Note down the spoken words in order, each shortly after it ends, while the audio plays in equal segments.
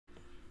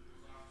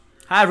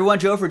Hi everyone,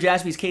 Joe for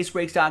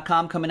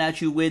jaspyscasebreaks.com coming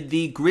at you with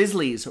the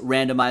Grizzlies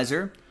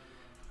randomizer,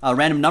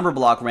 random number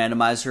block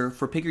randomizer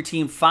for Pick Your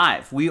Team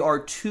 5. We are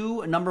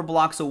 2 number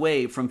blocks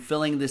away from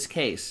filling this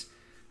case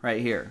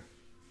right here.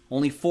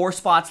 Only 4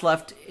 spots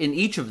left in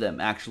each of them,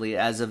 actually,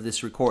 as of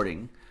this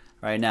recording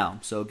right now.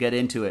 So get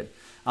into it.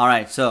 All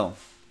right, so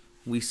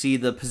we see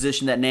the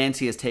position that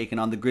Nancy has taken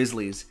on the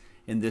Grizzlies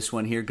in this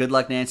one here. Good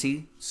luck,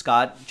 Nancy.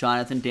 Scott,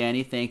 Jonathan,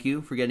 Danny, thank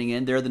you for getting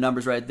in. There are the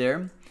numbers right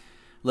there.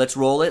 Let's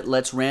roll it.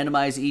 Let's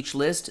randomize each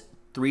list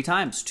 3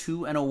 times.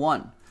 2 and a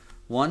 1.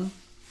 1,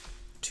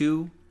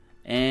 2,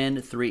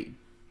 and 3.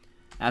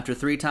 After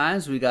 3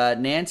 times, we got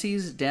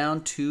Nancy's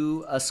down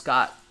to a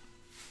Scott.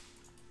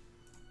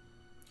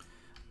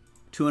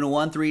 2 and a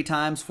 1, 3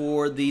 times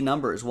for the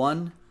numbers.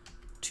 1,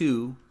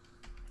 2,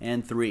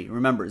 and 3.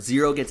 Remember,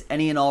 0 gets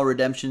any and all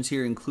redemptions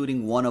here,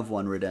 including 1 of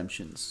 1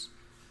 redemptions.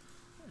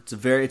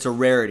 It's a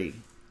rarity.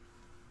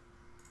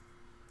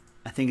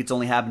 I think it's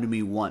only happened to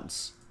me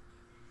once,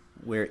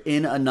 where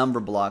in a number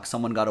block,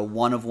 someone got a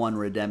 1 of 1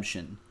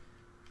 redemption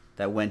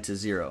that went to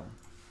 0.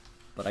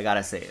 But I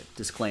gotta say it,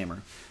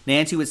 disclaimer.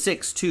 Nancy with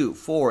 6, 2,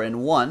 4,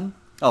 and 1.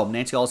 Oh,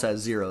 Nancy also has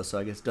 0, so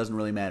I guess it doesn't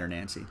really matter,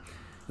 Nancy.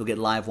 You'll get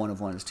live 1 of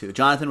 1s too.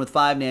 Jonathan with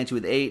 5, Nancy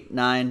with 8,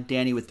 9,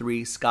 Danny with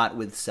 3, Scott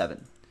with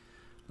 7.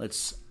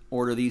 Let's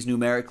order these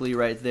numerically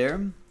right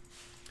there.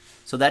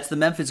 So that's the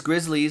Memphis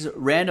Grizzlies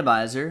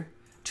randomizer.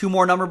 2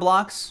 more number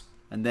blocks,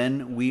 and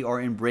then we are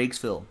in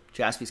Breaksville.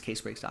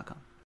 jaspyscasebreaks.com.